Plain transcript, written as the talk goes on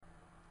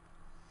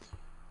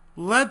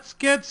Let's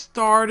get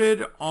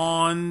started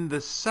on the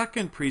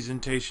second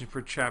presentation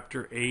for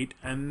Chapter 8,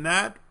 and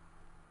that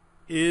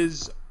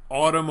is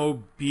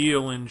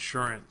automobile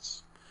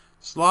insurance.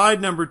 Slide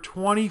number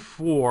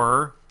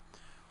 24,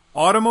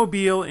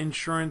 automobile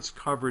insurance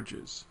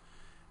coverages.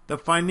 The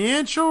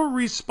financial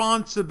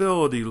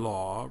responsibility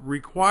law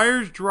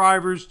requires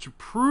drivers to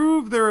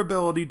prove their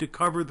ability to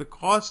cover the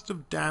cost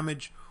of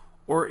damage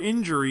or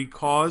injury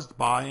caused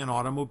by an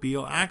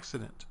automobile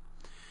accident.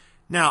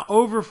 Now,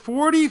 over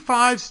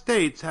 45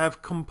 states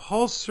have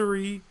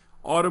compulsory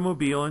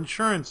automobile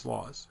insurance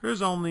laws.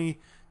 There's only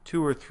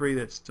 2 or 3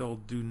 that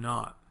still do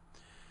not.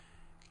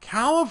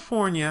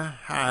 California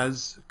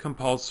has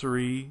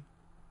compulsory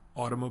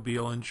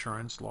automobile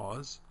insurance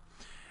laws,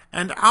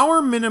 and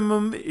our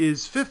minimum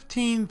is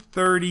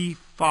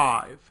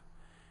 $1,535.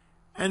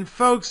 And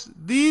folks,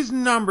 these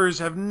numbers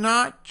have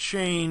not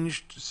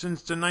changed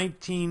since the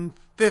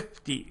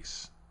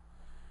 1950s.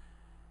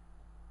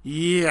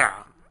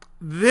 Yeah,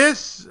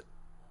 this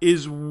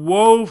is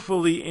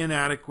woefully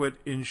inadequate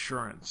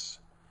insurance.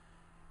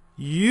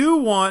 You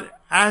want,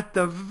 at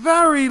the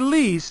very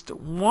least,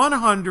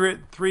 $100,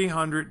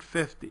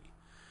 $350.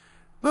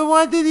 But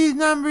what do these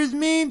numbers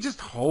mean?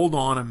 Just hold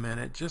on a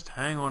minute. Just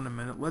hang on a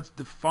minute. Let's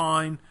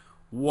define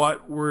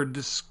what we're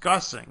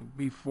discussing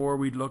before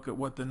we look at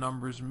what the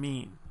numbers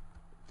mean.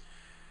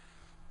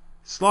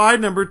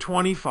 Slide number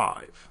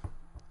 25.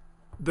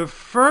 The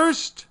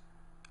first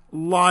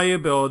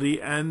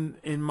liability, and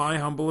in my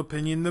humble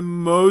opinion, the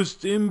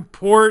most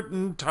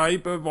important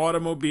type of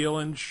automobile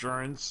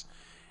insurance,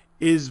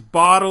 is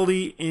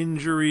bodily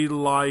injury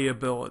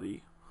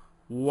liability.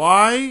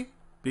 Why?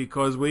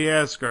 Because we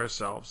ask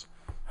ourselves,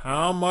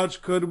 how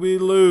much could we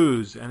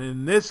lose? And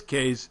in this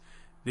case,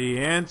 the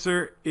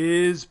answer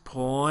is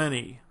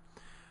plenty.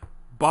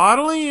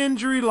 Bodily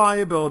injury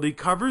liability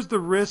covers the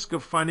risk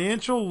of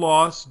financial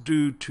loss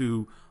due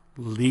to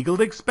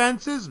legal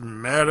expenses,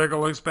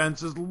 medical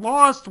expenses,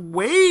 lost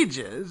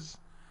wages,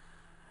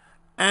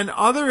 and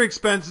other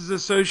expenses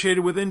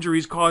associated with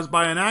injuries caused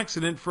by an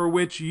accident for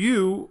which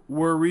you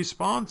were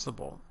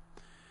responsible.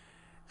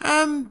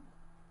 And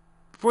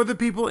for the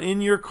people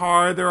in your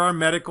car, there are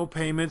medical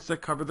payments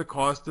that cover the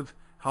cost of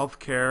health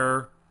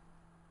care,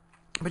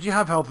 but you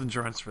have health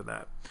insurance for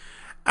that.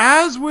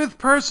 As with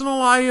personal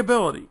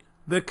liability,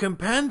 the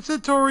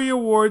compensatory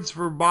awards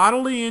for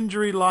bodily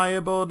injury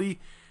liability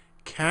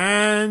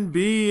can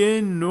be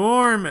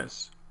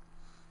enormous.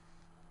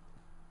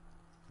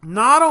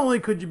 Not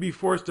only could you be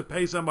forced to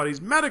pay somebody's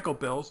medical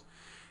bills,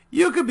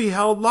 you could be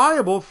held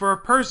liable for a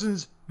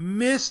person's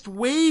missed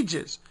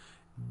wages.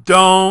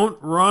 Don't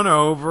run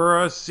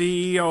over a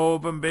CEO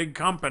of a big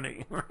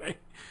company, right?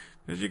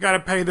 Because you got to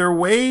pay their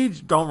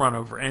wage. Don't run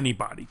over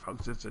anybody,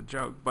 folks. It's a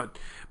joke. But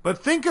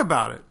think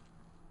about it.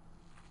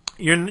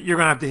 You're going to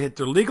have to hit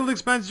their legal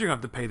expenses. You're going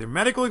to have to pay their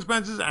medical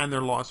expenses and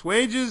their lost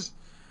wages.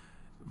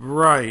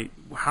 Right.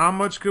 How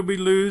much could we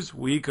lose?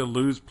 We could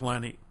lose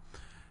plenty.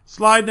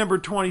 Slide number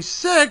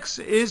 26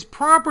 is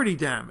property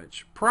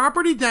damage.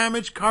 Property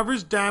damage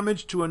covers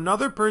damage to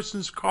another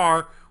person's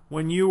car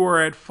when you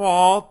were at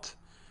fault.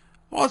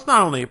 Well, it's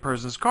not only a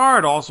person's car,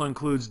 it also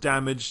includes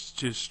damage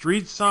to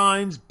street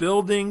signs,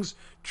 buildings,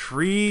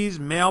 trees,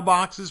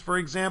 mailboxes, for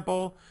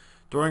example.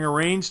 During a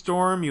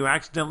rainstorm, you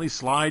accidentally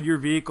slide your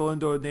vehicle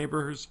into a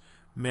neighbor's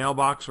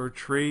mailbox or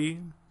tree.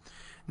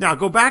 Now,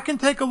 go back and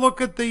take a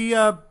look at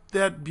the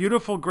that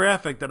beautiful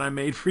graphic that I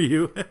made for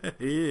you.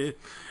 The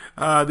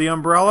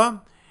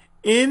umbrella.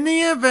 In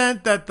the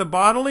event that the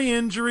bodily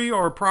injury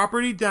or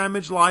property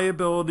damage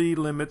liability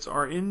limits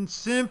are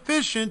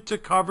insufficient to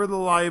cover the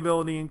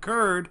liability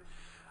incurred,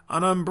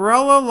 an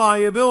umbrella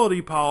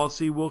liability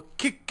policy will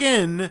kick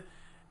in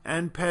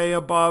and pay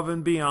above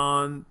and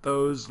beyond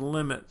those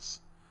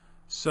limits.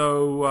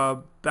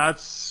 So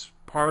that's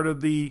part of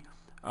the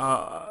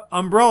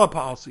umbrella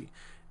policy.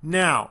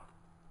 Now,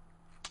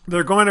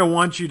 they're going to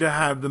want you to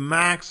have the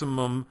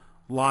maximum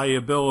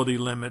liability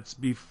limits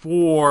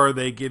before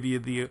they give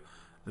you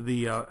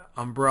the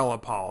umbrella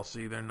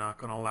policy. They're not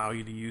going to allow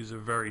you to use a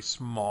very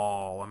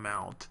small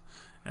amount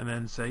and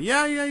then say,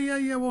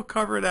 yeah, we'll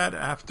cover that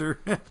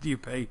after you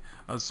pay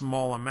a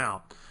small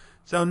amount.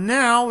 So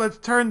now let's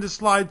turn to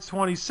slide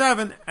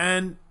 27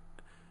 and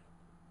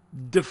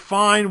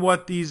define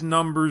what these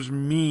numbers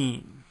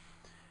mean.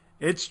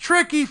 It's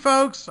tricky,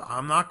 folks.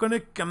 I'm not going to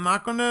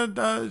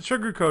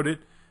sugarcoat it.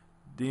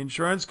 The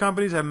insurance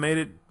companies have made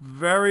it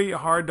very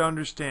hard to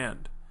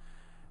understand.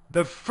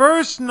 The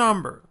first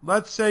number,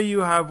 let's say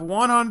you have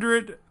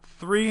 100,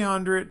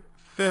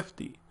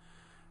 350.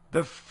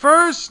 The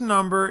first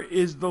number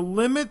is the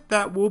limit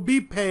that will be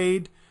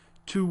paid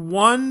to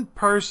one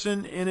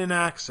person in an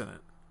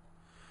accident.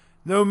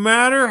 No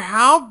matter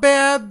how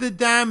bad the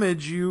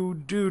damage you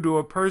do to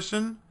a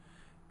person,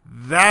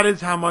 that is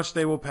how much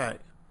they will pay.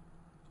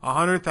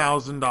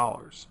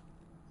 $100,000.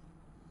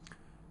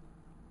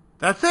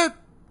 That's it.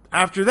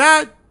 After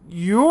that,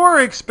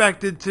 you're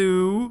expected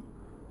to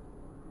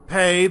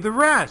pay the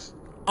rest.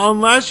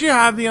 Unless you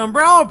have the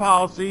umbrella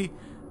policy,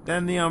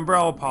 then the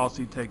umbrella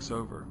policy takes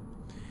over.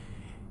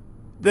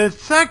 The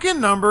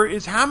second number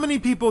is how many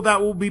people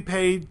that will be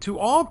paid to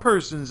all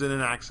persons in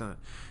an accident.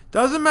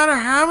 Doesn't matter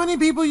how many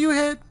people you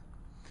hit.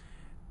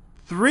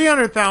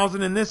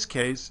 300,000 in this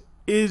case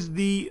is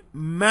the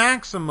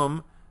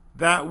maximum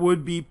that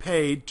would be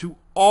paid to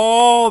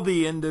all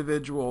the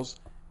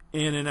individuals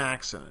in an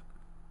accident.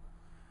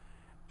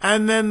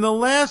 And then the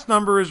last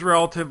number is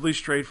relatively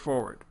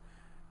straightforward.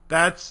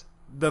 That's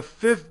the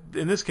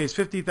in this case,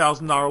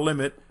 $50,000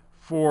 limit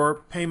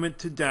for payment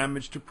to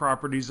damage to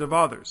properties of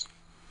others.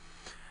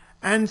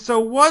 And so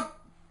what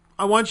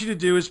I want you to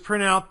do is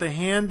print out the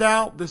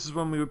handout. This is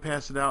when we would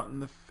pass it out in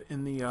the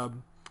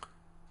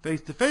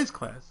face-to-face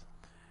class.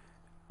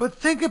 But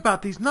think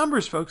about these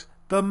numbers, folks.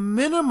 The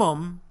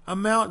minimum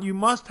amount you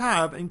must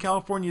have in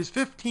California is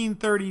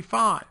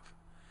 $1,535.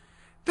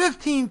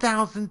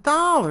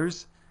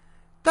 $15,000.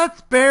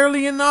 That's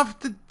barely enough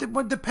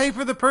to pay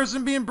for the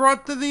person being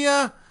brought to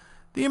the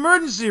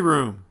emergency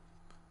room.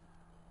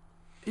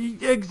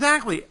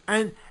 Exactly.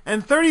 And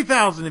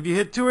 30,000 if you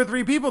hit 2 or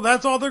 3 people,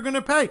 that's all they're going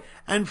to pay.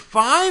 And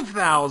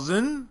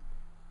 5,000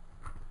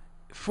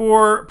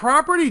 for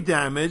property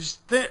damage.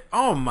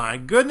 Oh my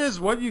goodness,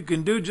 what you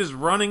can do just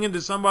running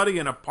into somebody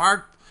in a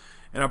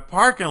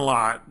parking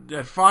lot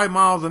at 5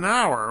 miles an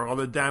hour, all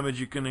the damage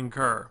you can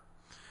incur.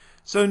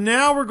 So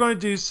now we're going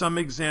to do some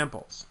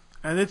examples.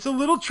 And it's a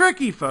little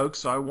tricky, folks,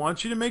 so I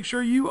want you to make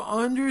sure you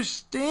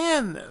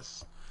understand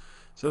this.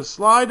 So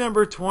slide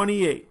number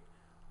 28.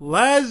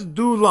 Les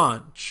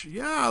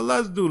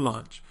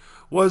Dulunch,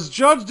 was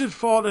judged at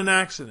fault in an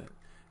accident.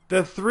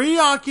 The 3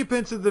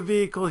 occupants of the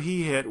vehicle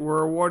he hit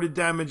were awarded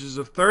damages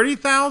of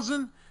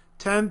 $30,000,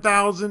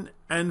 $10,000,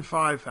 and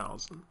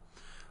 $5,000.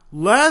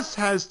 Les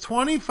has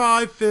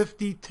 25,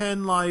 50,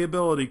 10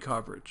 liability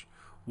coverage.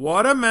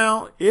 What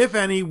amount, if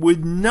any,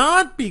 would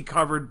not be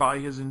covered by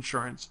his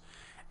insurance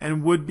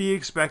and would be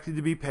expected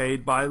to be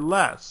paid by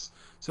Les?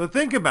 So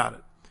think about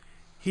it.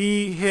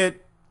 He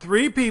hit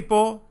 3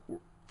 people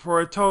for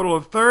a total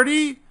of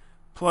 30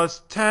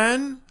 plus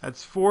 10,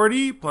 that's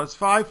 40, plus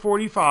 5,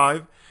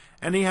 45,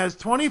 and he has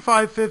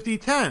 25, 50,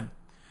 10.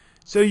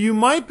 So you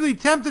might be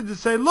tempted to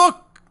say,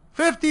 look,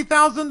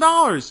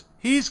 $50,000,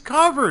 he's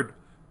covered.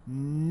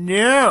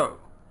 No.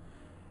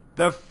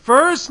 The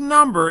first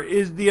number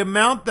is the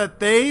amount that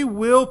they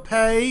will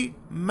pay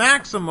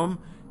maximum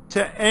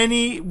to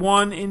any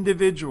one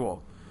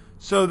individual.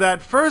 So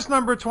that first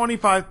number,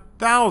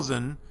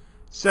 25,000,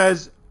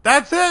 says,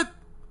 that's it.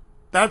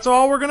 That's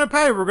all we're going to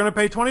pay. We're going to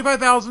pay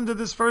 $25,000 to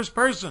this first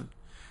person.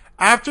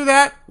 After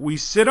that, we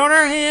sit on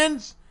our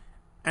hands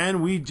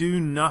and we do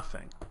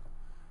nothing.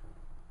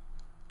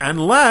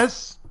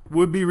 Unless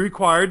would be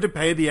required to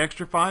pay the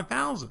extra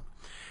 $5,000.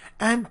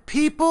 And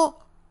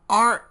people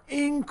are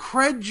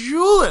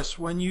incredulous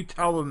when you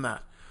tell them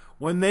that.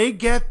 When they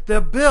get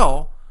the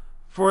bill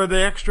for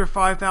the extra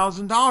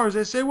 $5,000,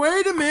 they say,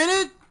 wait a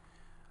minute,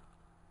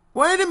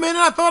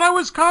 I thought I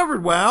was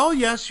covered. Well,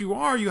 yes, you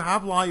are. You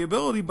have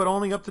liability, but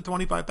only up to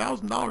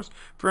 $25,000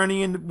 for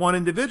any one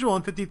individual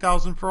and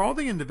 $50,000 for all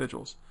the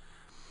individuals.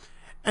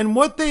 And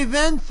what they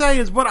then say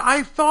is, but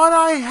I thought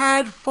I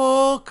had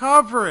full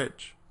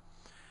coverage.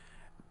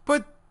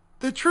 But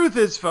the truth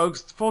is,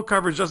 folks, full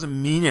coverage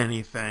doesn't mean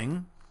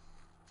anything.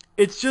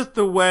 It's just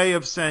a way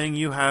of saying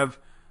you have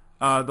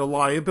the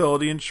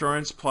liability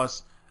insurance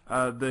plus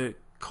the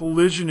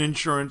collision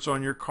insurance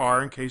on your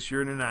car in case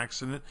you're in an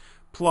accident,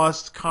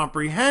 plus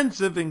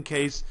comprehensive in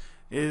case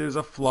there's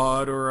a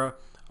flood or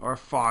a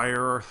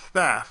fire or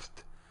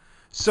theft.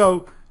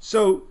 So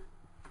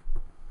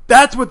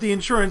that's what the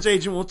insurance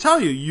agent will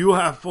tell you. You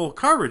have full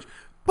coverage.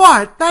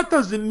 But that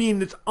doesn't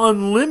mean it's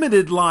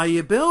unlimited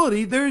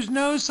liability. There's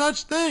no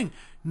such thing.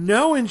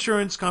 No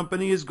insurance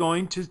company is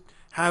going to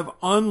have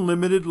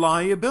unlimited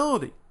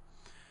liability.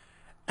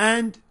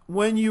 And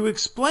when you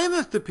explain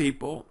this to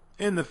people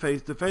in the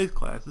face-to-face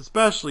class,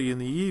 especially in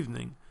the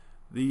evening,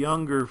 the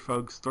younger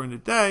folks during the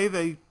day,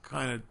 they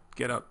kind of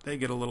get a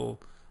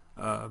little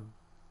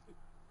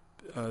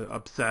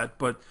upset,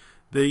 but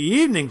the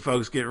evening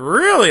folks get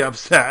really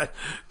upset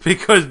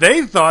because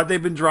they thought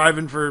they've been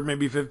driving for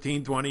maybe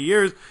 15, 20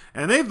 years,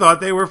 and they thought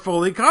they were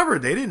fully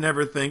covered. They didn't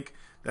ever think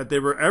that they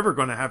were ever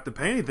going to have to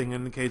pay anything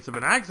in the case of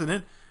an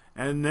accident,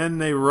 and then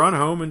they run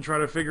home and try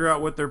to figure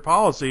out what their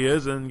policy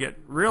is and get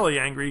really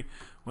angry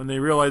when they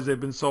realize they've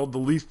been sold the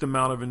least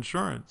amount of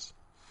insurance.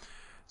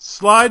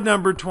 Slide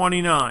number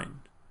 29.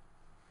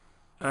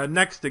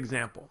 Next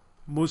example.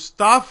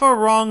 Mustafa,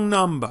 wrong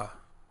number,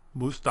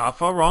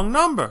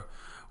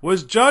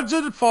 was judged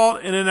at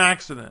fault in an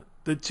accident.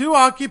 The 2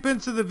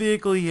 occupants of the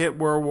vehicle he hit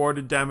were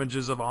awarded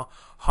damages of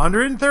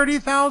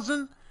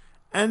 $130,000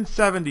 and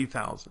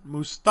 $70,000.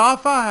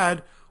 Mustafa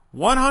had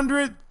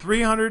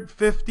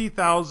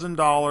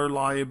 $350,000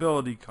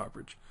 liability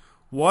coverage.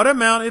 What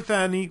amount, if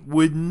any,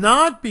 would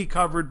not be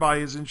covered by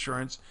his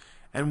insurance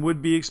and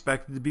would be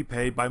expected to be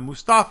paid by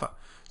Mustafa?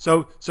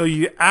 So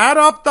you add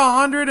up the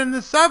 100 and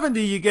the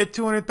 70, you get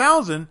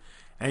 200,000,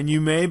 and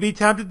you may be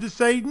tempted to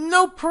say,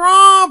 no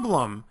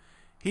problem,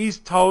 he's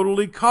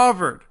totally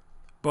covered.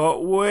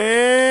 But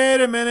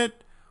wait a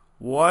minute,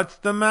 what's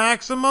the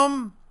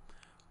maximum?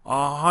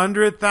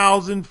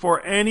 100,000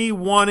 for any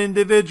one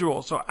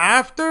individual. So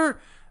after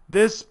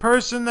this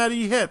person that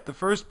he hit, the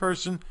first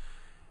person,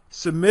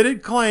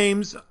 submitted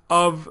claims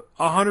of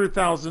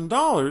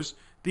 $100,000,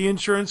 the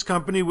insurance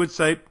company would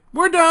say,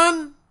 "We're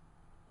done.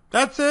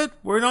 That's it.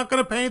 We're not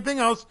going to pay anything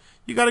else.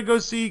 You got to go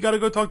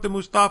talk to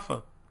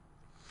Mustafa."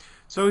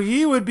 So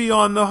he would be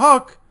on the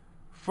hook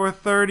for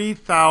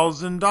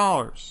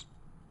 $30,000.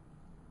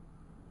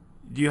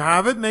 Do you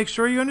have it? Make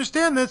sure you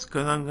understand this,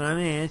 because I'm going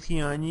to ask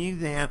you on the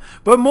exam.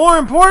 But more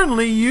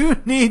importantly, you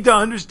need to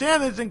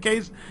understand this in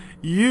case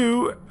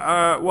you,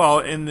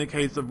 in the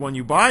case of when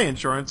you buy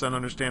insurance, and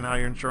understand how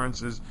your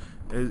insurance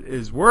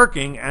is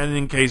working, and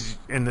in case,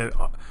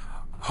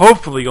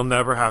 hopefully you'll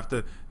never have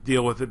to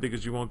deal with it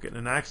because you won't get in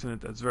an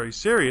accident that's very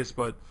serious,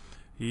 but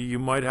you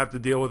might have to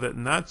deal with it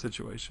in that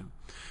situation.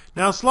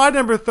 Now, slide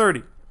number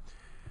 30.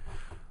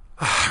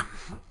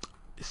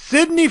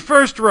 Sydney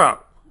First Row.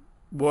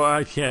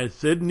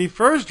 Sydney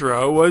First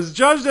Row was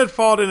judged at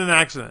fault in an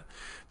accident.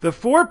 The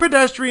 4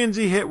 pedestrians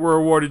he hit were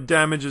awarded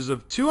damages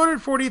of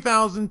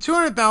 $240,000,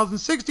 $200,000,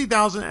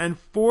 $60,000, and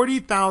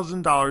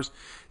 $40,000.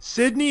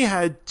 Sydney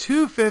had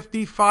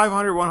 $250,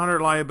 $500,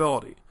 $100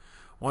 liability.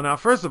 Well, now,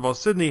 first of all,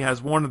 Sydney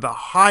has one of the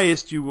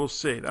highest you will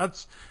see.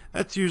 That's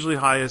usually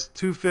highest.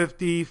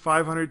 $250,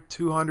 $500,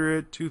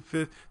 $200,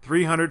 $250,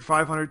 $300,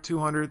 $500,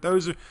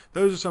 $200.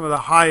 Those are some of the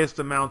highest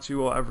amounts you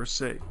will ever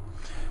see.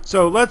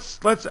 So let's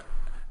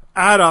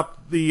add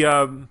up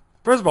the.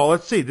 First of all,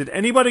 let's see. Did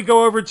anybody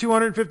go over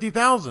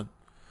 250,000?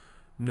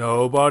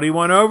 Nobody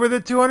went over the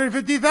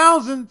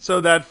 250,000, so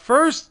that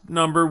first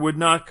number would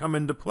not come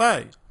into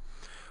play.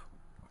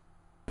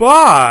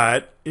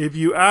 But if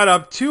you add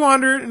up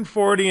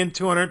 240 and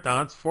 200,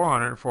 that's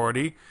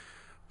 440,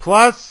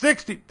 plus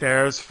 60,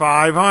 there's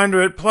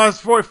 500,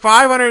 plus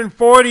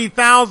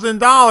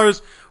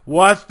 $540,000.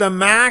 What's the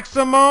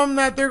maximum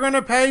that they're going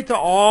to pay to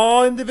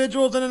all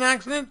individuals in an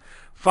accident?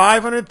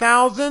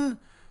 500,000.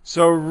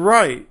 So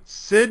right,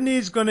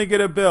 Sydney's going to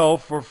get a bill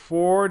for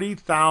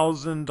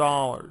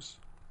 $40,000.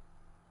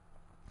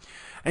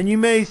 And you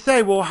may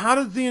say, well, how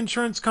does the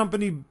insurance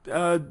company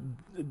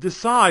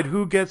decide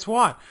who gets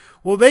what?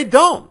 Well, they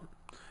don't.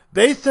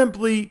 They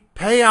simply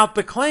pay out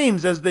the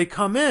claims as they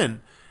come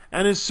in.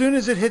 And as soon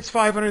as it hits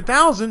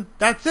 500,000,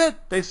 that's it.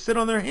 They sit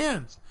on their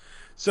hands.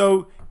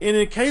 So in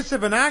a case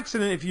of an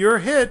accident, if you're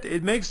hit,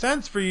 it makes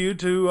sense for you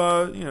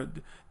to,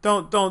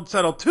 don't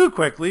settle too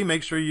quickly.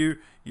 Make sure you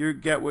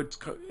get what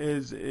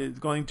is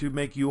going to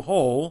make you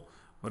whole,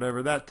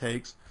 whatever that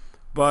takes.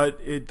 But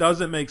it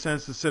doesn't make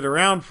sense to sit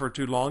around for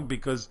too long,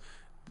 because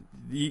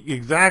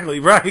exactly.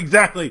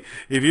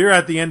 If you're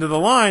at the end of the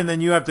line,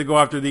 then you have to go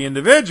after the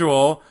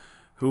individual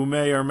who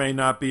may or may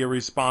not be a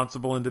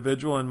responsible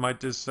individual and might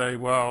just say,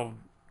 well,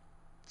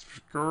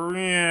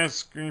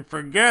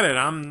 forget it.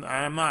 I'm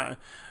not.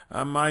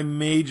 My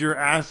major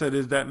asset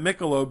is that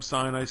Michelob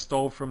sign I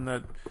stole from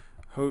that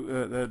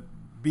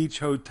beach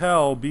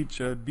hotel,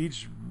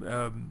 beach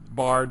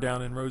bar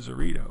down in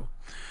Rosarito.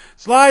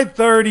 Slide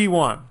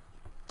 31.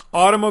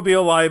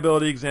 Automobile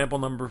liability example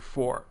number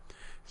 4.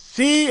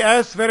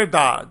 C.S.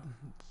 Verdad.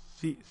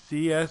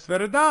 C.S.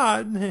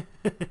 Verdad.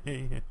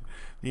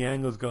 The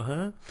Anglos go,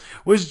 huh?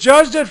 Was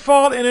judged at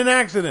fault in an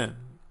accident.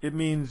 It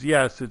means,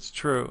 yes, it's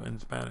true in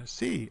Spanish.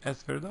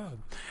 C.S. Verdad.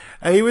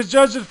 He was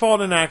judged at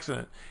fault in an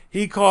accident.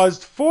 He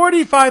caused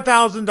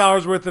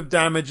 $45,000 worth of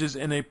damages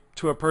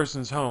to a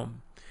person's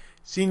home.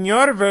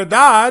 Senor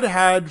Verdad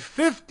had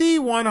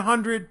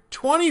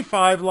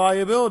 125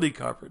 liability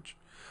coverage.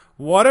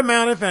 What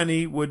amount, if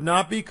any, would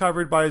not be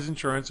covered by his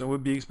insurance and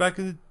would be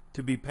expected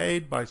to be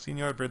paid by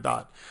Senor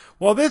Verdad?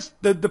 Well,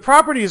 the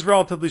property is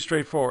relatively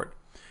straightforward.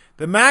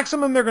 The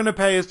maximum they're going to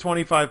pay is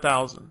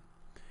 $25,000.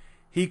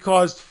 He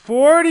caused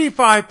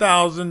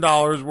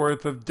 $45,000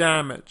 worth of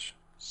damage.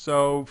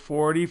 So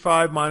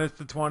 45 minus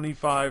the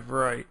 25,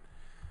 right?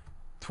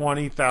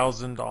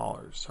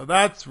 $20,000. So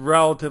that's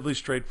relatively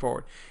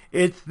straightforward.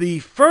 It's the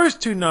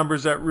first two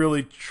numbers that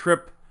really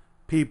trip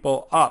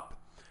people up,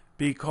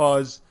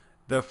 because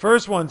the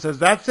first one says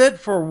that's it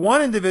for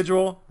one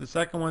individual. The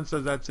second one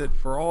says that's it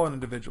for all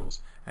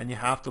individuals. And you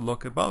have to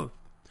look at both.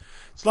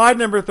 Slide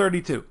number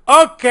 32.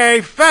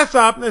 Okay, fess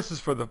up. This is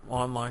for the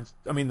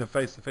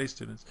face-to-face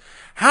students.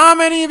 How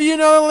many of you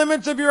know the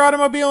limits of your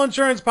automobile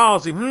insurance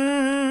policy?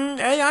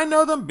 A, I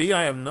know them. B,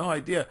 I have no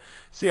idea.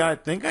 See, I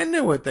think I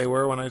knew what they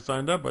were when I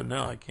signed up, but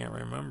now I can't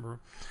remember.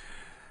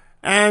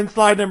 And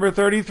slide number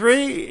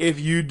 33. If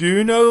you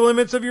do know the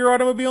limits of your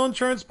automobile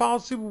insurance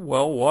policy,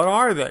 well, what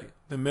are they?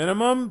 The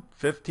minimum,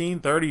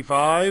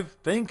 $15.35.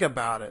 Think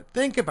about it.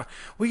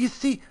 Well, you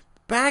see,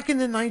 back in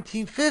the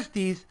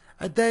 1950s,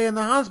 a day in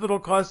the hospital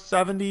cost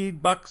 $70,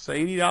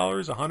 $80,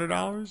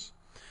 $100.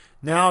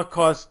 Now it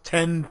costs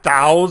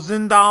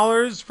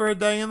 $10,000 for a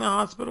day in the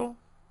hospital.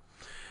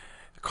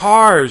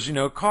 Cars, a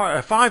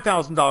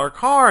 $5,000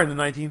 car in the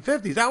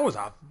 1950s, that was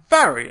a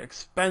very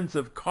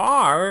expensive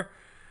car.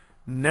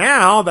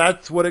 Now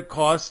that's what it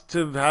costs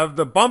to have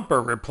the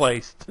bumper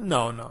replaced.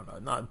 No,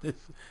 not this.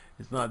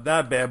 It's not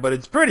that bad, but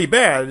it's pretty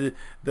bad.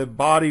 The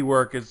body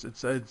work is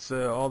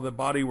all the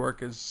body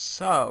work is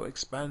so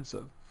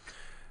expensive.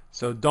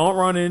 So don't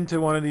run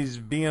into one of these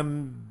big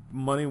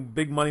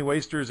money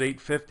wasters,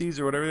 850s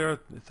or whatever they are,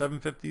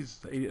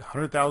 750s,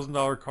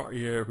 $100,000 car.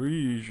 Yeah.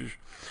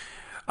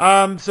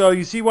 So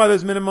you see why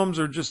those minimums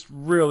are just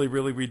really,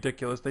 really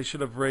ridiculous. They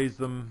should have raised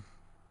them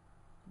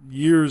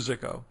years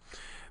ago.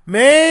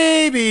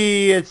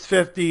 Maybe it's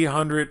 50,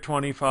 100,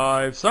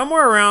 25,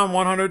 somewhere around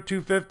 100,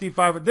 250,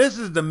 500. This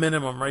is the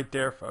minimum right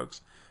there,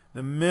 folks.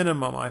 The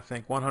minimum, I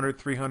think, 100,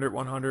 300,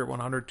 100,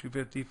 100,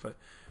 250,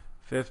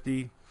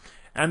 50.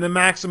 And the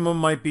maximum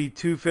might be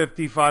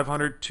 250,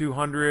 500,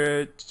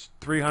 200,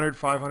 300,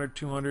 500,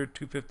 200,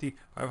 250,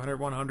 500,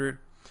 100.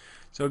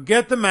 So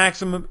get the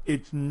maximum.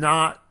 It's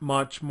not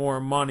much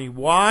more money.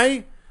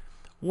 Why?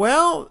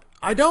 Well,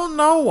 I don't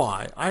know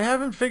why. I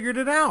haven't figured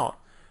it out.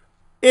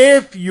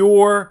 If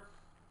your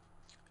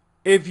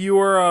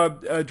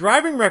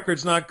driving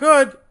record's not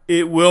good,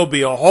 it will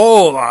be a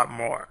whole lot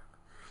more.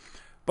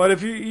 But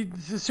if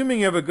assuming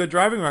you have a good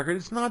driving record,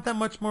 it's not that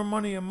much more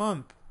money a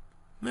month.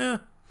 Yeah.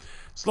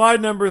 Slide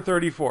number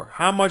 34.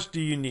 How much do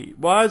you need?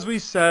 Well, as we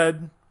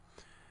said,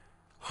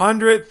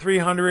 100,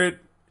 300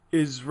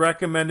 is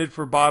recommended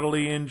for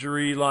bodily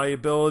injury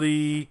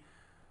liability.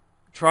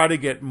 Try to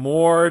get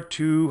more,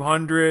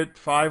 200,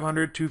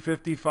 500,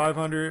 250,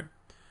 500.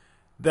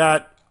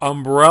 That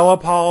umbrella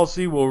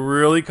policy will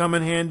really come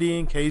in handy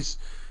in case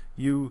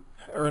you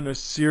are in a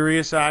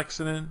serious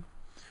accident.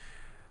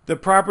 The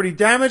property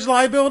damage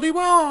liability,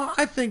 well,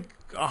 I think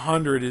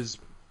 100 is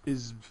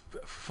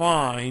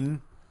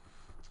fine,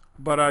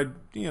 but I'd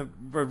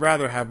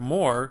rather have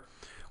more.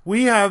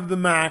 We have the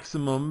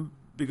maximum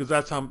because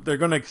that's how they're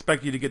going to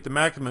expect you to get the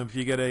maximum if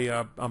you get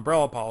a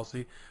umbrella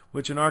policy,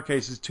 which in our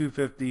case is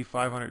 250,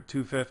 500,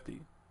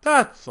 250.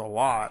 That's a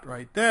lot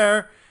right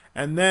there.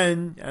 And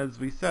then, as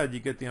we said, you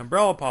get the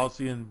umbrella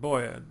policy, and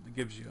boy, it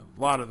gives you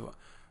a lot of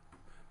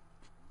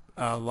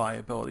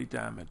liability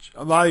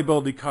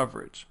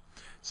coverage.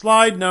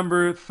 Slide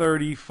number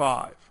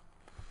 35.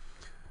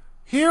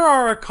 Here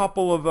are a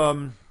couple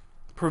of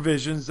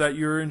provisions that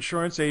your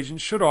insurance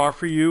agent should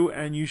offer you,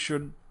 and you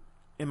should,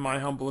 in my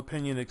humble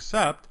opinion,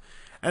 accept.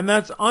 And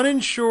that's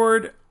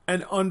uninsured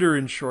and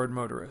underinsured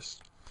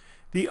motorists.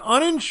 The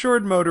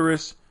uninsured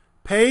motorist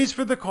pays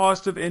for the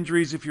cost of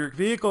injuries if your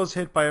vehicle is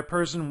hit by a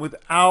person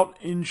without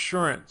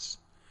insurance.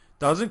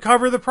 Doesn't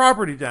cover the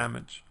property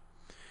damage.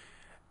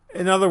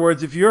 In other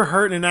words, if you're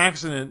hurt in an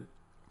accident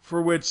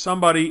for which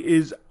somebody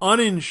is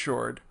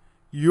uninsured,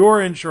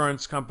 your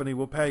insurance company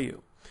will pay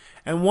you.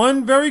 And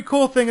one very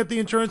cool thing that the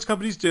insurance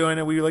companies do,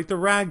 and we like to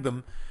rag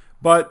them,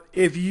 but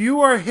if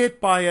you are hit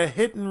by a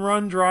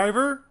hit-and-run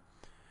driver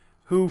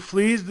who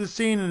flees the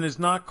scene and is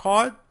not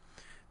caught,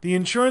 the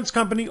insurance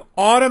company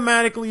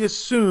automatically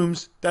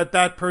assumes that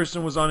that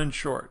person was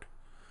uninsured.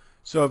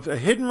 So if a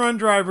hit-and-run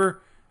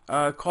driver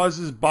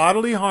causes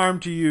bodily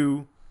harm to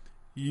you,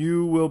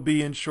 you will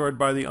be insured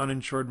by the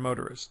uninsured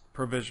motorist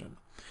provision.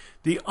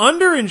 The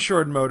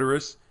underinsured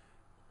motorist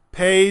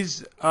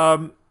pays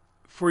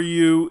for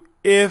you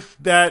if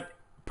that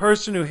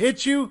person who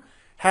hit you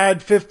had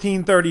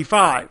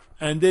 1535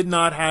 and did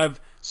not have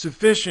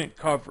sufficient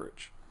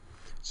coverage.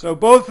 So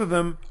both of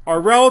them are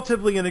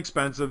relatively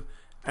inexpensive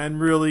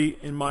and really,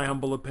 in my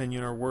humble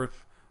opinion, are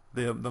worth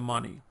the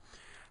money.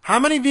 How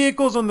many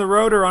vehicles on the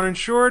road are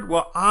uninsured?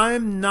 Well,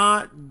 I'm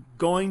not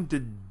going to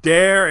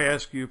dare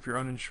ask you if you're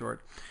uninsured.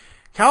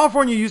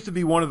 California used to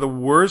be one of the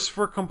worst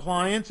for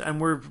compliance, and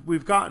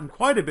we've gotten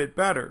quite a bit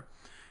better.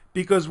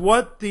 Because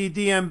what the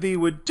DMV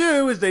would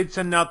do is they'd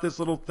send out this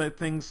little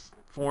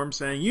form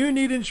saying, you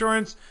need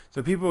insurance,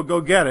 so people would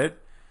go get it,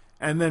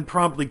 and then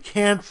promptly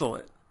cancel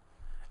it.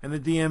 And the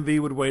DMV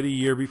would wait a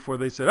year before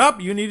they said,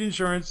 you need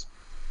insurance.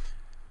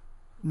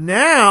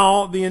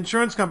 Now, the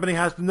insurance company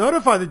has to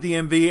notify the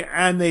DMV,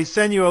 and they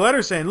send you a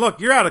letter saying, look,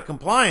 you're out of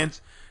compliance.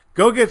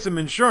 Go get some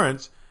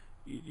insurance.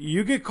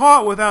 You get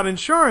caught without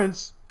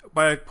insurance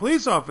by a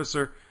police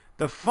officer,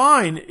 the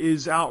fine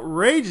is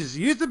outrageous.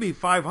 It used to be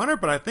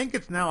 $500, but I think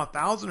it's now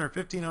 $1,000 or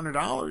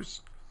 $1,500.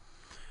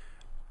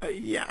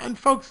 Yeah, and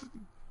folks,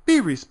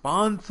 be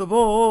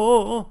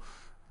responsible.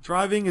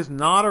 Driving is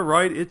not a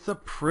right; it's a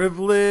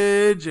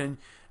privilege, and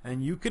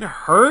you can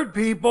hurt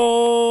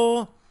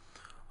people.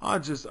 I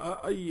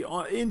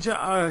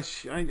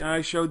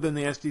showed the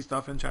nasty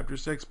stuff in chapter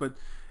 6, but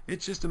it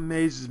just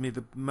amazes me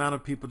the amount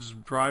of people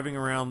just driving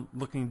around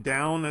looking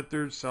down at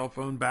their cell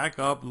phone, back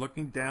up,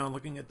 looking down,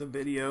 looking at the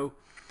video.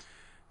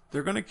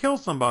 They're going to kill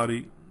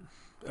somebody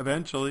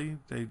eventually.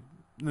 Then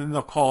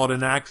they'll call it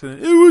an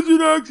accident. It was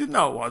an accident.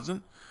 No, it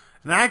wasn't.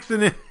 An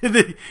accident,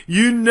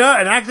 an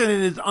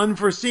accident is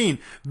unforeseen.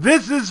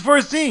 This is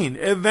foreseen.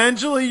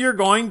 Eventually, you're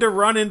going to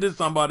run into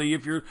somebody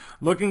if you're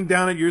looking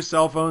down at your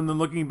cell phone and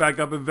looking back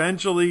up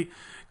eventually,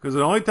 because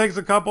it only takes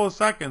a couple of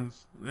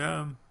seconds.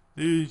 Yeah.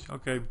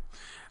 Okay.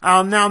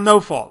 Now, no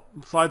fault.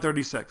 Slide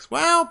 36.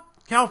 Well,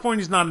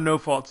 California's not a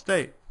no-fault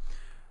state.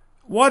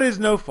 What is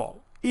no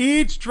fault?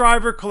 Each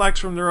driver collects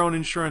from their own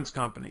insurance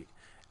company.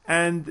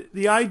 And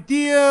the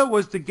idea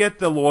was to get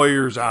the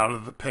lawyers out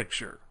of the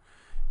picture.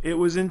 It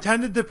was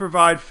intended to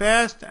provide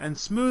fast and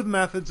smooth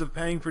methods of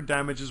paying for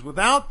damages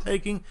without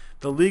taking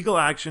the legal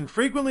action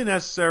frequently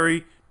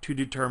necessary to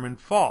determine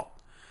fault.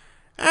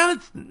 And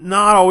it's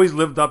not always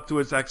lived up to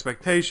its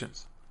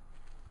expectations.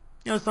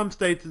 Some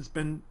states it's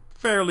been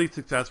fairly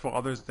successful,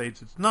 other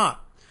states it's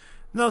not.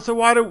 No, so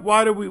why do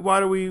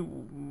we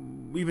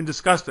even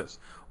discuss this?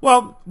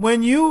 Well,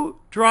 when you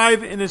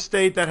drive in a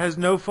state that has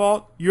no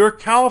fault, your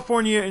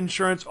California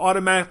insurance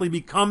automatically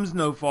becomes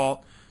no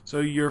fault, so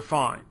you're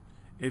fine.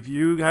 If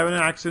you have an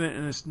accident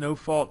in a no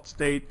fault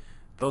state,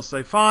 they'll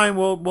say, "Fine,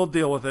 we'll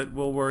deal with it.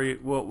 We'll worry.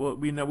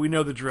 We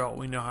know the drill.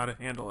 We know how to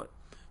handle it."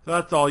 So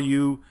that's all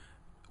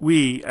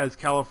we as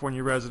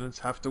California residents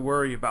have to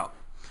worry about.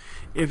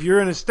 If you're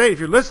in a state, if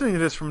you're listening to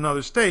this from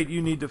another state,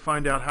 you need to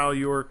find out how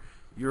your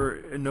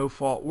no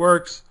fault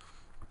works,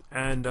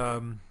 and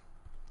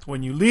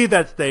when you leave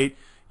that state,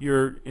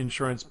 your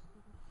insurance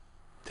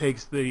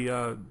takes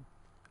the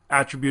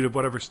attribute of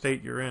whatever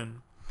state you're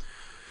in.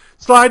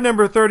 Slide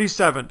number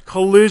 37,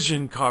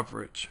 collision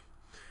coverage.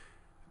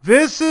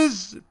 This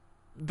is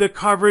the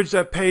coverage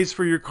that pays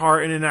for your car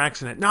in an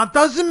accident. Now, it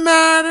doesn't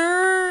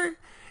matter.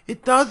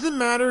 It doesn't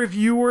matter if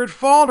you were at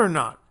fault or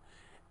not.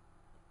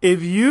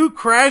 If you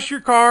crash your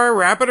car,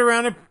 wrap it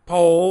around a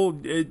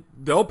pole,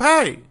 they'll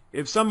pay.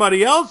 If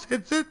somebody else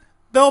hits it,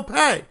 they'll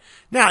pay.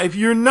 Now, if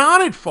you're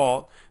not at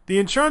fault, the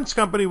insurance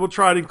company will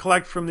try to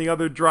collect from the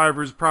other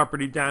driver's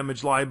property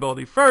damage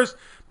liability first,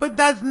 but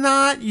that's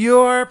not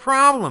your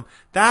problem.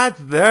 That's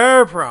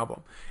their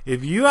problem.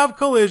 If you have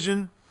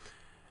collision,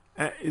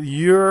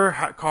 your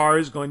car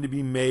is going to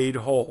be made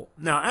whole.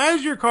 Now,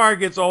 as your car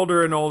gets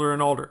older and older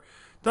and older,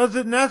 does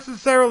it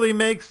necessarily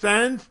make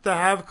sense to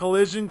have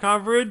collision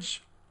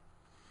coverage?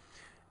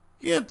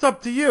 Yeah, it's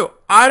up to you.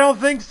 I don't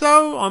think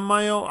so. On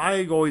my own,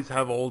 I always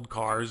have old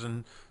cars,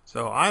 and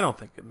so I don't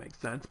think it makes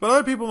sense. But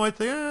other people might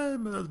say,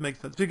 it does make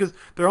sense, because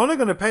they're only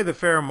going to pay the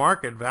fair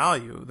market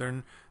value.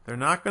 They're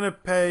not going to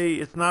pay.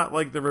 It's not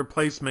like the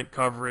replacement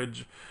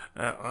coverage.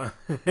 On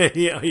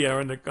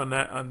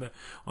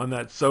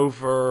that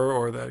sofa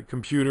or that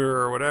computer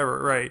or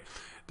whatever, right?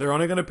 They're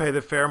only going to pay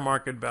the fair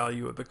market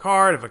value of the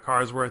car. And if a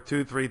car is worth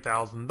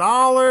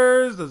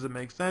 $2,000-$3,000, does it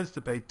make sense to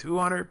pay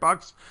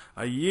 $200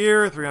 a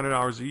year,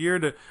 $300 a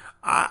year?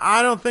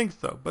 I don't think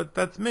so, but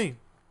that's me.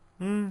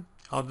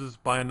 I'll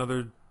just buy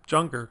another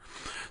junker.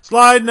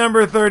 Slide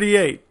number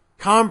 38,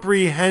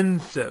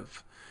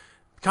 comprehensive.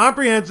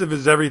 Comprehensive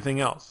is everything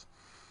else.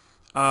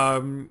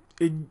 Some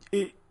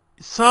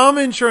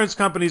insurance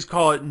companies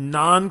call it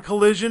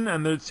non-collision,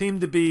 and there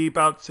seemed to be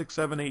about 6,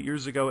 7, 8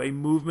 years ago a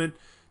movement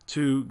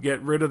to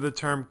get rid of the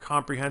term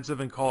comprehensive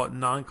and call it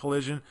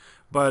non-collision,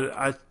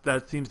 but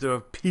that seems to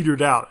have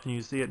petered out, and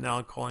you see it now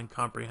calling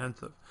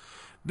comprehensive.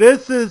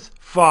 This is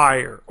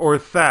fire or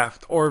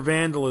theft or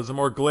vandalism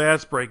or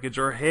glass breakage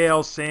or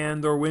hail,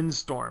 sand, or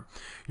windstorm.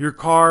 Your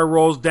car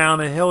rolls down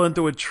a hill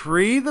into a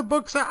tree, the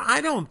book says. I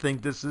don't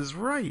think this is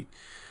right.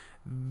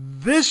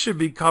 This should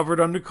be covered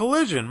under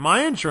collision.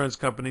 My insurance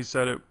company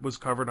said it was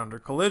covered under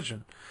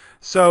collision.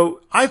 So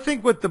I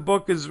think what the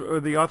book is, or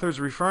the author is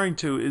referring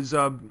to, is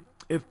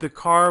if the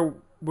car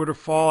were to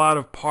fall out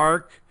of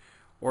park,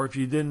 or if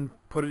you didn't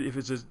put it, if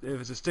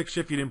it's a stick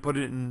shift, you didn't put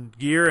it in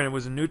gear and it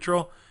was in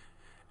neutral,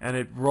 and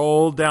it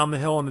rolled down the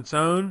hill on its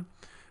own.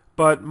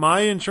 But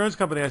my insurance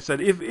company, I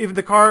said, if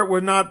the car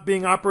were not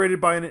being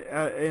operated by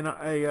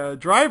a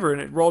driver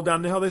and it rolled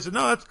down the hill, they said,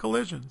 no, that's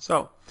collision.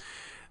 So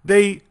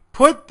they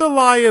put the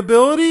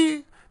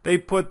liability, they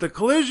put the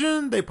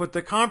collision, they put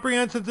the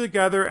comprehensive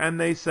together, and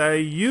they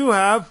say, you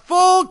have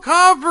full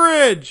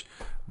coverage.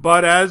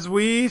 But as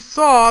we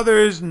saw,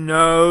 there's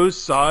no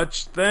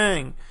such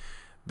thing.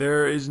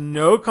 There is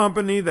no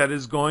company that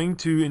is going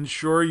to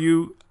insure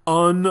you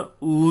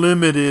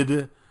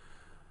unlimited.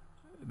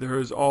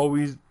 There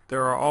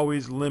are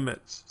always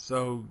limits.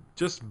 So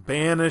just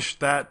banish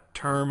that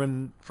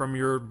term from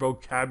your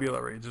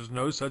vocabulary. There's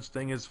no such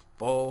thing as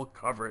full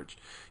coverage.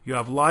 You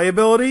have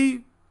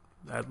liability,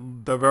 at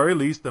the very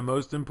least, the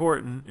most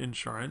important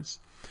insurance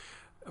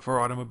for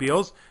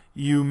automobiles.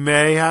 You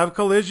may have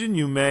collision,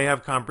 you may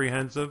have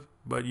comprehensive,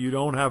 but you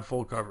don't have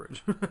full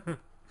coverage.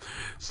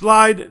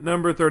 Slide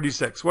number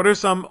 36. What are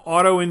some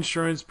auto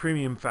insurance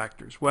premium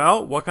factors?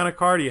 Well, what kind of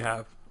car do you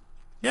have?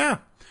 Yeah,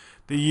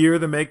 the year,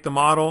 the make, the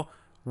model,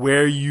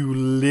 where you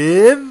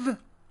live.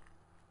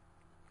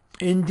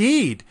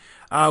 Indeed,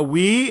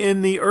 we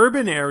in the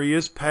urban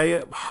areas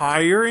pay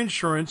higher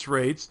insurance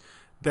rates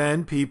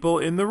than people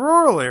in the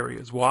rural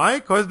areas. Why?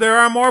 Because there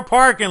are more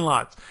parking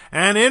lots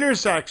and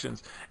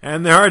intersections,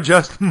 and there are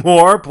just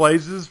more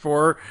places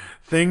for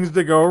things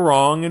to go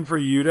wrong and for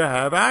you to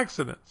have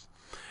accidents.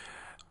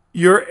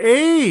 Your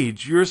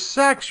age, your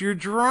sex, your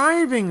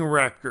driving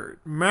record,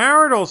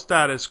 marital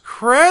status,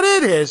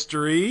 credit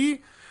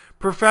history,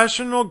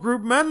 professional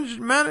group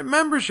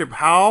membership,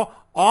 how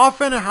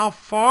often and how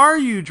far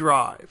you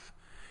drive.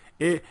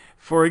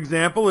 For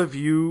example, if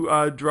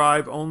you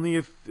drive only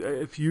a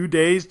few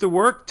days to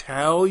work,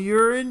 tell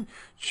your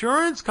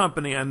insurance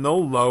company and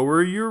they'll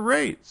lower your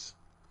rates.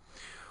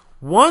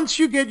 Once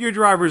you get your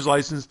driver's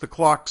license, the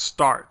clock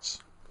starts.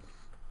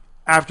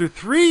 After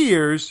 3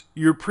 years,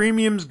 your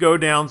premiums go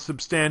down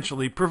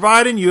substantially,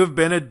 providing you have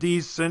been a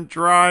decent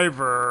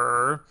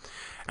driver.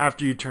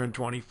 After you turn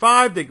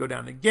 25, they go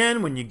down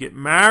again. When you get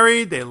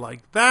married, they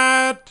like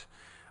that.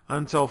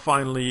 Until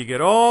finally you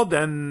get old,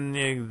 then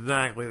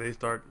exactly they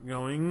start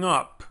going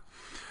up.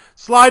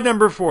 Slide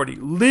number 40,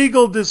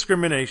 legal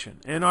discrimination.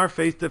 In our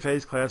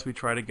face-to-face class, we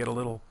try to get a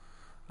little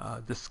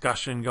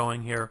discussion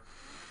going here.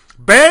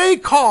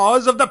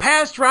 Because of the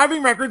past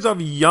driving records of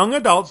young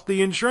adults,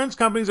 the insurance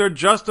companies are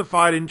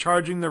justified in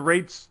charging the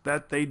rates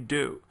that they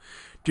do.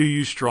 Do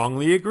you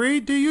strongly agree?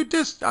 Do you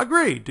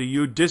disagree? Do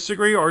you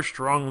disagree or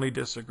strongly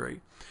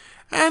disagree?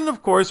 And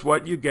of course,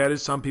 what you get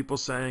is some people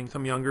saying,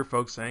 some younger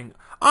folks saying,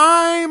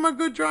 I'm a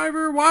good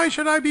driver. Why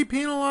should I be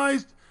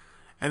penalized?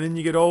 And then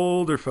you get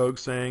older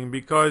folks saying,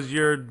 because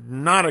you're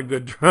not a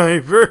good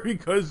driver,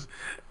 because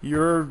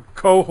your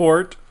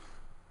cohort,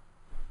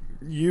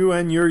 you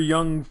and your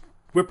young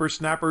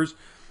whippersnappers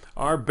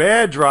are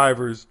bad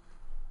drivers.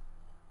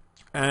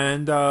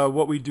 And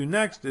what we do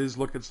next is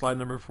look at slide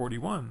number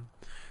 41.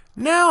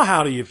 Now,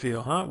 how do you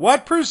feel, huh?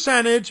 What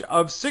percentage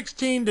of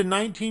 16 to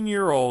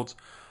 19-year-olds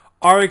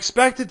are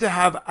expected to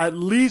have at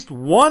least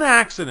one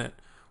accident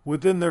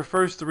within their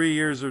first 3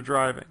 years of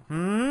driving?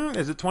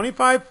 Is it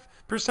 25%,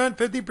 50%,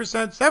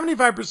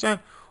 75%,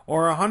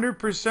 or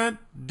 100%?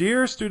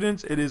 Dear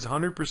students, it is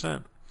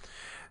 100%.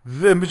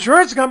 The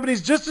insurance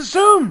companies just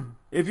assume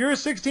if you're a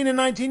 16 and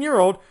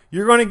 19-year-old,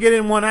 you're going to get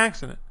in one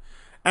accident.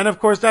 And of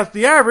course, that's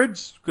the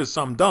average, because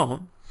some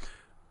don't.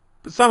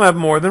 But some have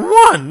more than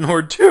one,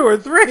 or two, or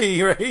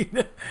three,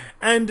 right?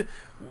 And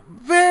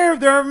there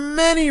are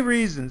many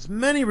reasons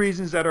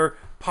that are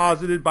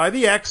posited by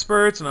the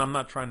experts, and I'm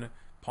not trying to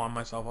pawn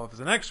myself off as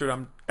an expert.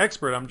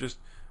 I'm just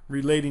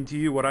relating to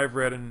you what I've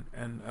read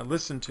and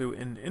listened to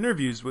in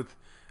interviews with,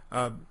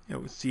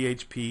 with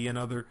CHP and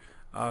other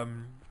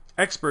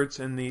experts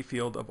in the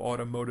field of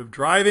automotive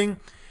driving.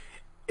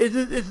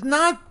 It's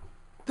not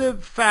the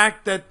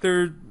fact that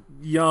they're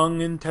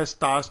young and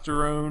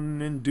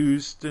testosterone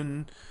induced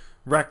and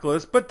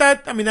reckless, but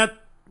that's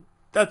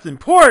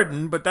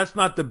important, but that's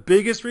not the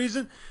biggest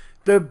reason.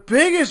 The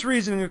biggest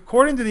reason,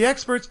 according to the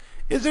experts,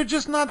 is they're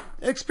just not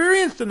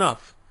experienced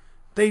enough.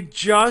 They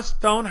just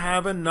don't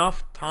have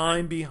enough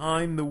time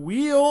behind the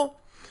wheel.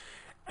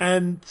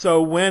 And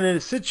so when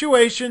a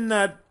situation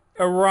that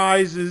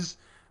arises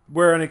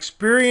where an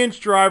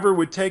experienced driver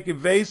would take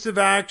evasive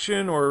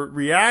action or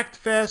react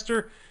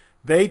faster,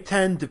 they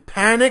tend to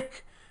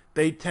panic.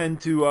 They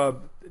tend to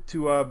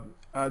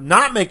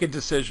not make a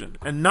decision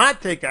and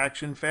not take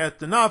action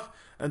fast enough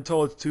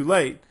until it's too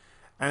late.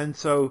 And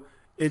so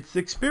it's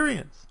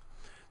experience.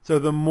 So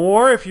the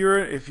more, if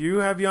you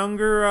have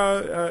younger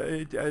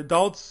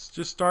adults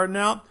just starting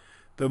out,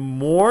 the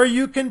more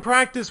you can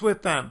practice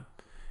with them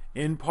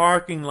in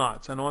parking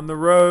lots and on the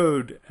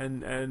road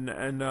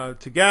and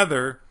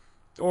together,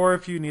 or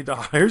if you need to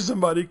hire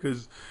somebody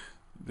because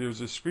there's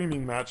a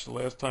screaming match the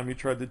last time you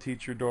tried to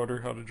teach your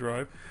daughter how to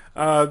drive,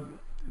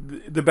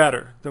 the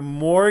better. The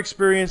more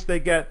experience they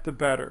get, the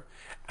better.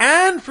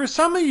 And for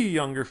some of you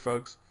younger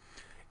folks,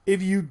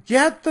 if you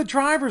get the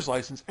driver's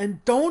license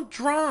and don't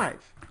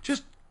drive,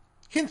 just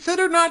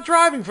consider not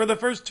driving for the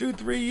first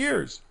 2-3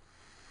 years.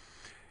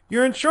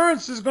 Your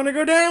insurance is going to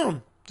go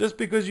down just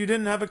because you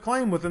didn't have a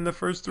claim within the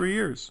first 3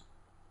 years.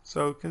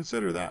 So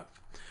consider that.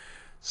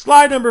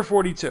 Slide number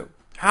 42.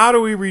 How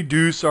do we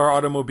reduce our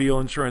automobile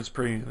insurance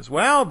premiums?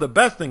 Well, the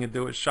best thing to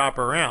do is shop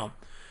around.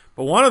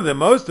 But one of the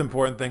most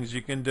important things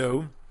you can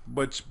do,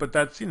 but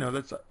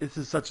this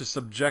is such a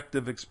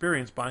subjective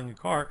experience buying a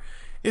car,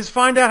 is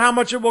find out how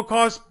much it will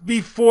cost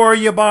before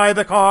you buy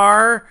the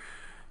car.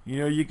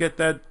 You get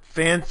that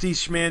fancy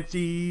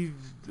schmancy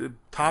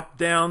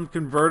top-down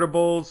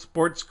convertible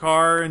sports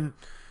car and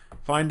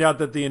find out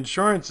that the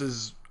insurance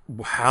is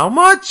how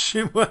much?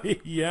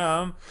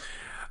 Yeah.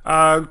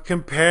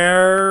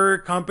 Compare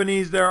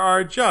companies. There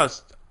are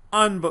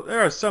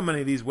so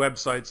many of these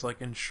websites like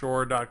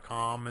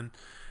insure.com and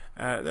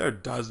there are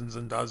dozens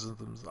and dozens of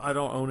them. I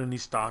don't own any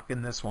stock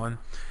in this one.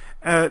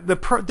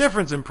 The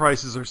difference in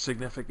prices are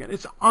significant.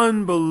 It's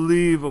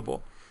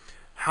unbelievable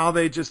how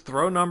they just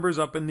throw numbers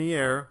up in the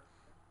air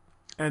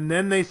and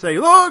then they say,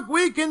 look,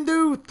 we can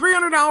do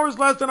 $300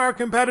 less than our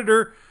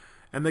competitor.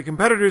 And the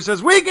competitor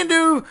says, we can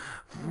do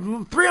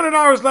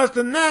 $300 less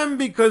than them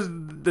because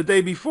the day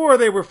before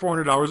they were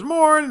 $400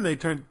 more, and they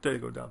go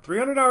down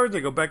 $300,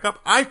 they go back up.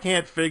 I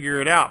can't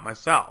figure it out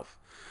myself.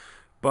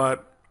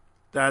 But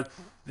that's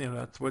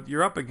what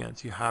you're up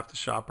against. You have to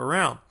shop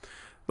around.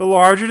 The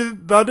larger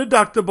the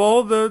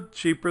deductible, the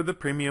cheaper the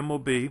premium will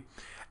be.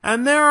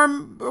 And there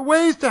are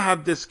ways to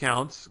have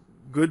discounts.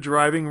 Good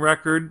driving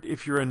record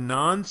if you're a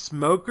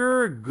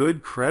non-smoker,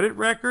 good credit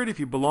record if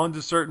you belong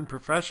to certain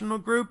professional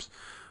groups.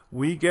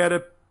 We get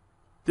a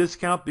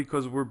discount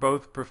because we're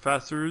both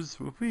professors.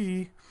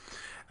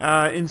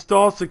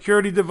 Install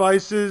security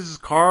devices,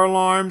 car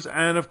alarms,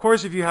 and of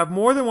course if you have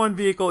more than one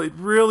vehicle, it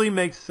really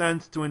makes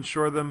sense to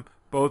insure them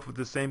both with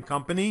the same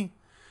company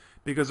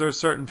because there are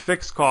certain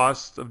fixed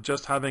costs of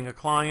just having a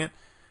client,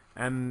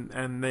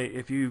 and they,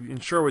 if you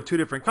insure with two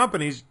different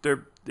companies,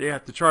 they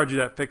have to charge you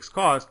that fixed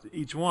cost.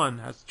 Each one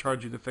has to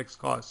charge you the fixed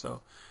cost.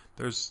 So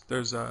there's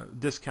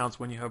discounts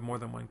when you have more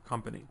than one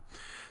company.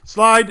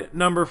 Slide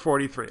number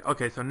 43.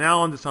 Okay, so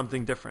now on to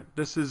something different.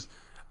 This is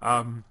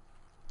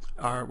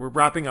we're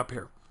wrapping up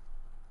here.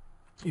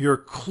 Your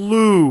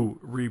clue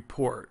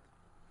report.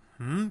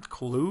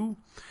 Clue?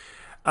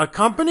 A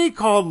company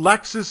called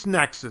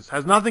LexisNexis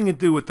has nothing to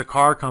do with the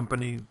car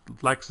company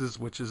Lexus,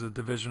 which is a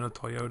division of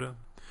Toyota.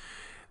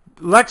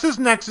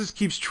 LexisNexis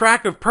keeps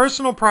track of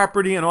personal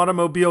property and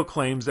automobile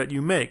claims that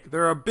you make.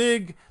 They're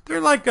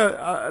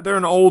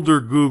an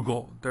older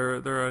Google.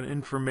 They're an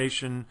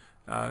information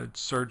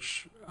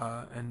search,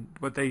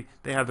 but they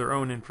have their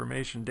own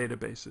information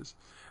databases.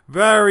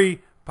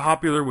 Very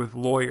popular with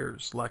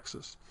lawyers,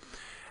 Lexis.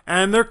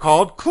 And they're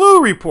called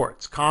clue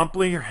reports,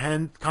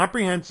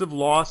 comprehensive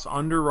loss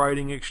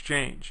underwriting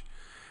exchange.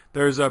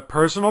 There's a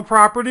personal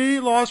property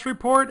loss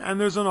report and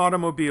there's an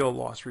automobile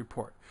loss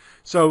report.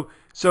 So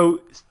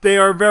they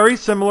are very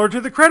similar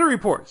to the credit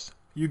reports.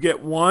 You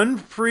get one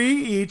free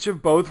each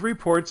of both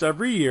reports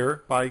every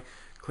year by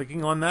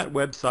clicking on that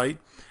website.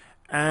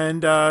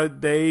 And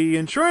the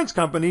insurance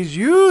companies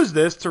use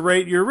this to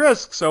rate your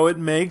risk. So it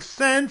makes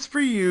sense for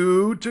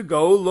you to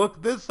go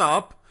look this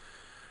up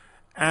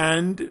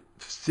and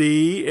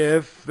see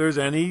if there's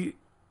any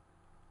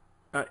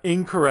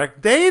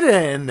incorrect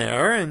data in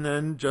there. And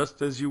then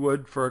just as you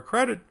would for a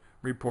credit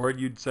report,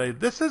 you'd say,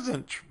 this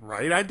isn't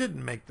right. I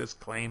didn't make this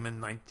claim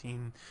in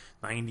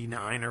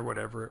 1999 or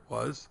whatever it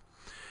was.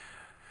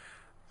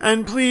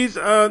 And please,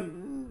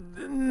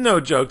 no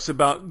jokes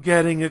about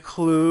getting a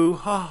clue.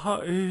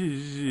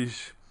 A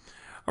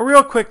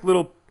real quick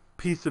little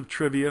piece of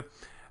trivia.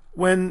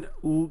 When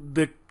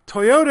the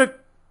Toyota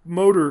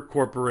Motor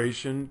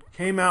Corporation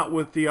came out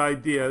with the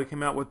idea, they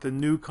came out with the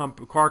new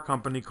car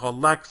company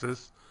called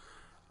Lexus,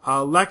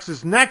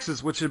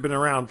 LexisNexis, which had been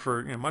around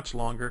for much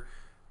longer,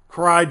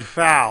 cried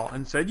foul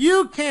and said,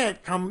 you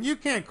can't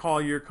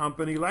call your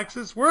company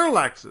Lexus, we're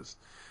Lexus.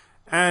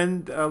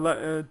 And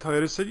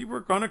Toyota said, we're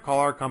going to call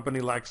our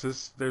company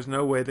Lexus. There's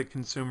no way that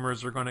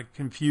consumers are going to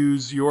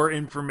confuse your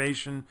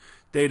information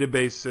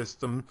database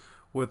system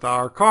with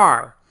our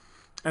car.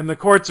 And the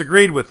courts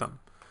agreed with them.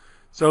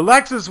 So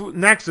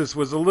LexisNexis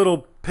was a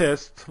little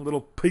pissed, a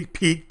little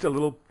piqued, a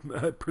little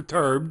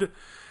perturbed.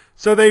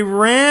 So they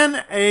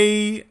ran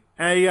a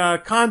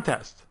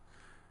contest.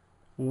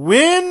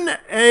 Win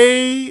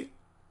an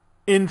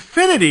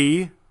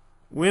Infiniti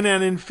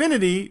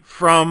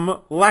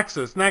from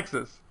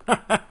LexisNexis.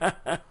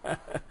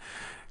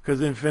 Because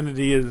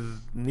Infiniti is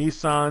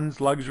Nissan's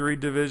luxury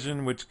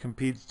division, which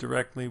competes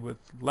directly with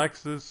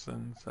Lexus,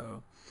 and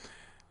so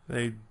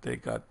they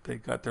got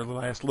their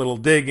last little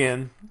dig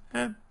in.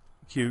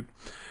 Cute.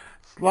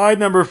 Slide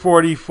number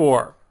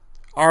 44.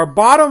 Our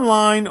bottom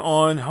line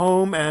on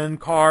home and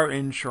car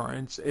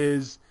insurance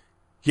is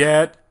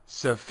get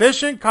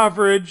sufficient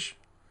coverage,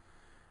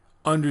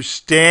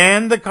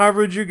 understand the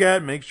coverage you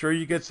get, make sure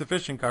you get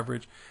sufficient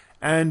coverage,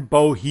 and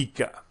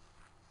Bohica.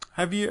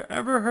 Have you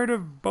ever heard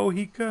of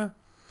Bohica?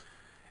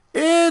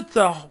 It's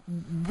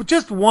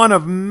just one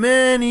of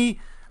many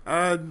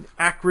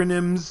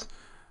acronyms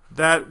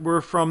that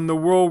were from the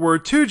World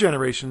War II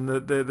generation,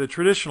 the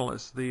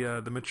traditionalists,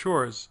 the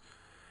matures.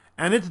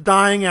 And it's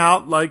dying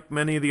out like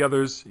many of the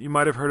others. You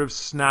might have heard of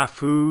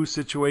snafu,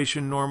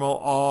 situation normal,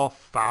 all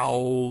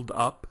fouled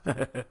up.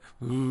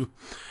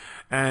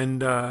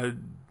 And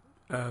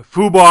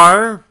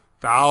FUBAR,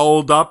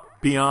 fouled up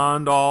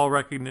beyond all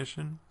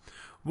recognition.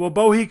 Well,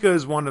 Bohica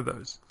is one of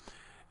those.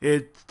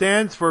 It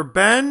stands for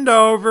bend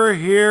over,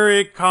 here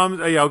it comes.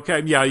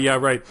 Okay, yeah,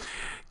 right.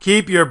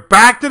 Keep your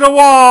back to the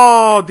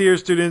wall, dear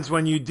students,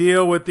 when you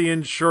deal with the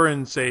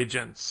insurance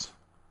agents.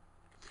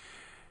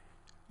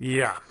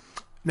 Yeah.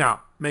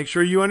 Now, make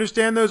sure you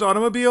understand those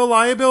automobile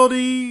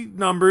liability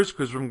numbers,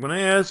 because I'm going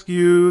to ask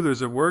you.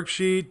 There's a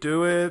worksheet.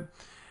 Do it.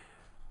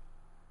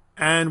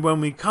 And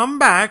when we come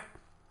back,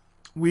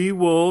 we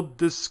will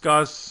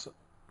discuss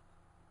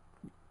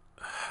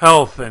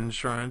health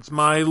insurance,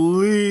 my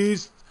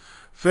least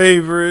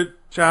favorite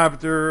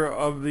chapter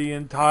of the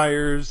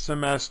entire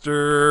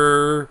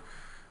semester.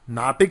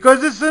 Not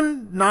because it's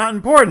not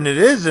important, it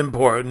is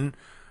important,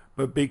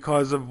 but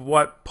because of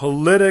what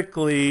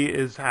politically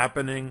is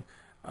happening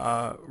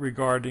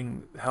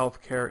regarding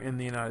healthcare in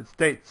the United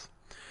States.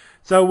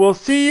 So we'll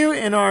see you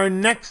in our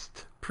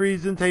next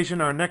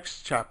presentation, our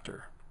next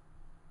chapter.